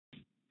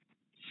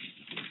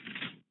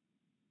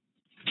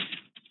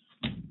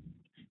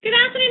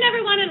afternoon,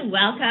 everyone, and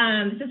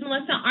welcome. This is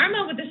Melissa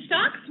Armo with the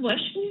Stock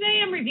Swoosh.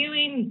 Today I'm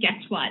reviewing, guess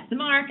what, the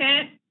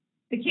market,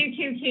 the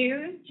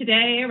QQQ.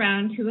 Today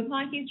around 2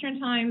 o'clock Eastern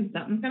Time,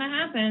 something's going to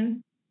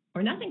happen,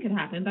 or nothing could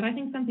happen, but I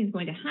think something's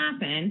going to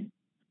happen.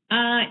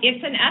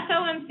 It's an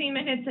FOMC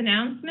minutes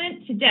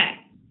announcement today.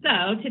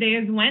 So today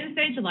is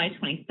Wednesday, July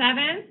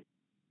 27th.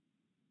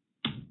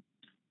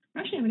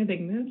 We're actually having a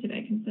big move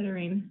today,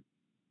 considering,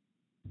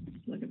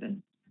 let's look at this.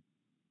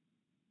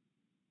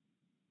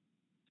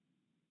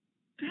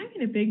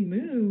 Having a big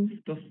move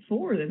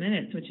before the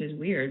minutes, which is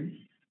weird.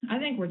 I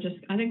think we're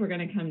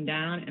going to come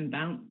down and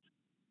bounce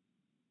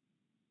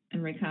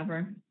and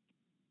recover.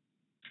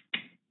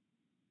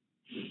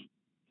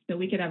 So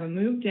we could have a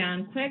move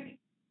down, quick,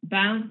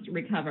 bounce,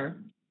 recover.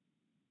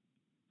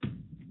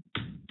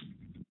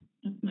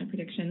 That's my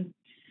prediction.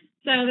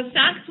 So the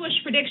stock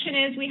swoosh prediction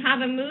is we have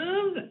a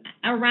move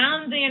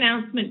around the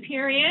announcement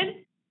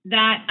period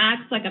that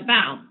acts like a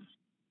bounce.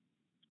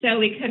 So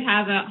we could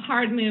have a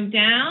hard move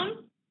down,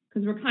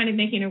 because we're kind of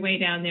making our way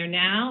down there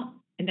now,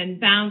 and then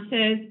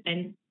bounces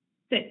and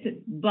sits its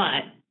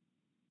butt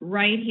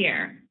right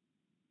here,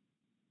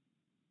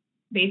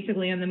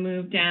 basically on the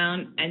move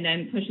down, and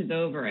then pushes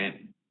over it.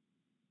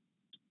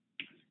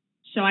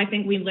 So I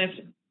think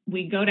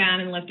we go down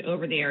and lift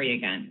over the area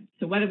again.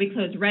 So whether we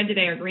close red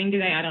today or green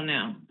today, I don't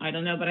know,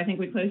 but I think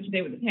we close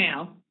today with a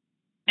tail.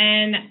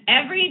 And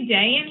every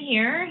day in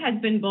here has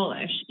been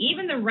bullish.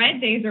 Even the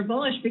red days are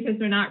bullish because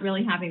they're not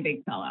really having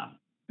big sell-offs.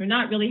 We're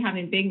not really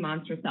having big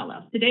monster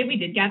sell-offs. Today we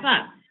did gap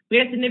up. We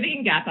had a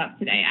significant gap up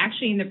today.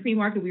 Actually, in the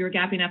pre-market, we were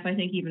gapping up, I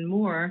think, even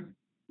more.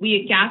 We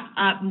had gapped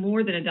up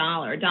more than $1,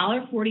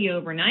 $1.40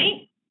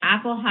 overnight.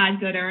 Apple had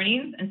good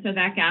earnings, and so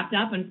that gapped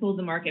up and pulled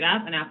the market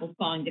up, and Apple's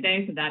falling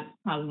today, so that's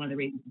probably one of the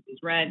reasons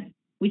it's red.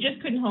 We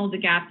just couldn't hold the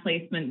gap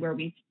placement where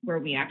we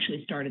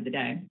actually started the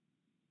day,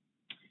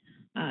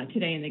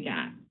 today in the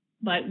gap.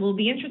 But it will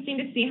be interesting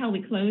to see how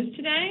we close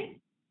today.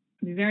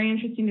 It'll be very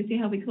interesting to see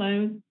how we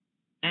close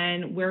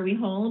and where we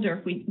hold, or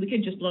if we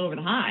could just blow over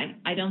the high.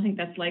 I don't think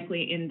that's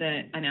likely in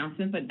the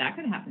announcement, but that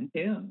could happen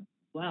too.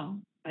 Well,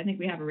 I think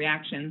we have a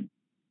reaction.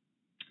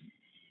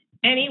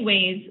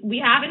 Anyways, we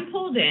haven't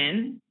pulled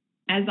in,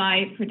 as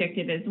I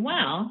predicted as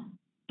well.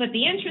 But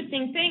the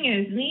interesting thing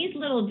is these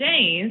little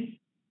days,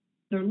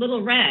 the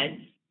little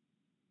reds,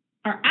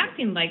 are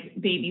acting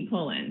like baby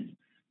pull-ins.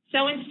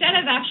 So instead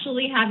of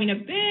actually having a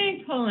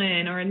big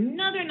pull-in or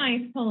another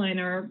nice pull-in,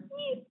 or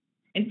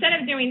instead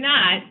of doing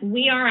that,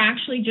 we are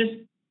actually just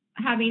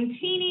having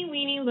teeny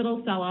weeny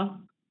little sell-off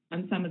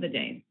on some of the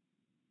days.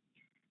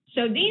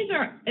 So this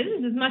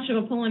is as much of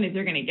a pull-in as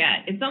you're going to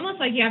get. It's almost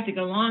like you have to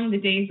go long the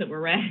days that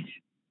were red.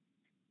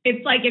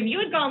 It's like if you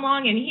had gone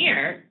long in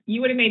here,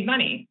 you would have made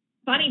money.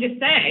 Funny to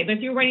say, but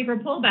if you were waiting for a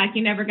pullback,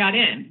 you never got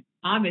in.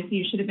 Obviously,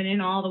 you should have been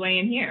in all the way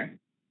in here.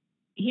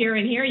 Here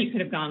and here, you could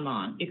have gone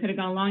long. You could have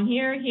gone long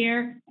here,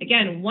 here.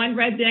 Again, one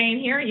red day in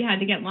here, you had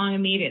to get long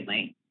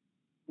immediately.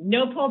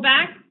 No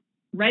pullback.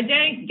 Red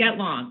day, get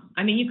long.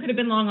 I mean, you could have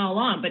been long all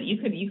along, but you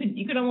could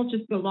almost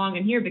just go long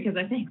in here, because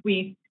I think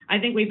we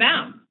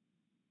bounce.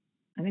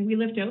 I think we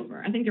lift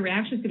over. I think the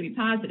reaction is going to be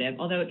positive,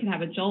 although it could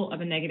have a jolt of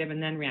a negative and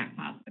then react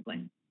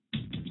positively.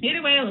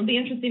 Either way, it'll be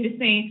interesting to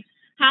see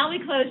how we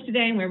close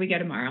today and where we go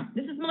tomorrow.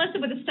 This is Melissa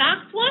with the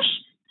Stock Swoosh.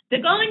 The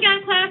Golden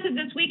Gun class is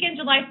this weekend,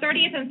 July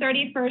 30th and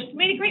 31st. We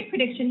made a great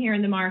prediction here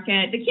in the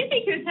market. The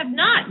QQQs have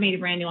not made a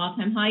brand new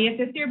all-time high yet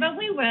this year, but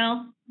we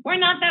will. We're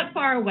not that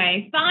far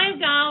away.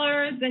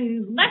 $5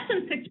 and less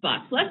than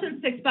 $6. Less than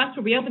 $6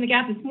 where we opened the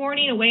gap this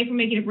morning, away from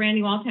making a brand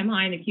new all-time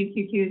high in the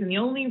QQQs. And the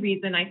only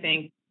reason I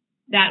think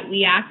that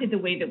we acted the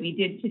way that we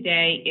did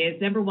today is,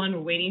 number one,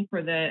 we're waiting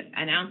for the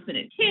announcement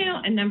at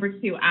 2, and number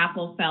two,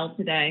 Apple fell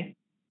today,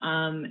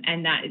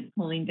 and that is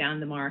pulling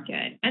down the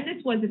market. And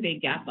this was a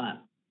big gap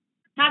up.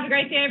 Have a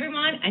great day,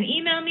 everyone, and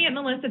email me at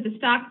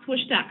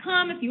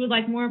melissa@thestockswoosh.com if you would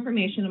like more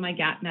information on my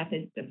gap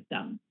method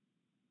system.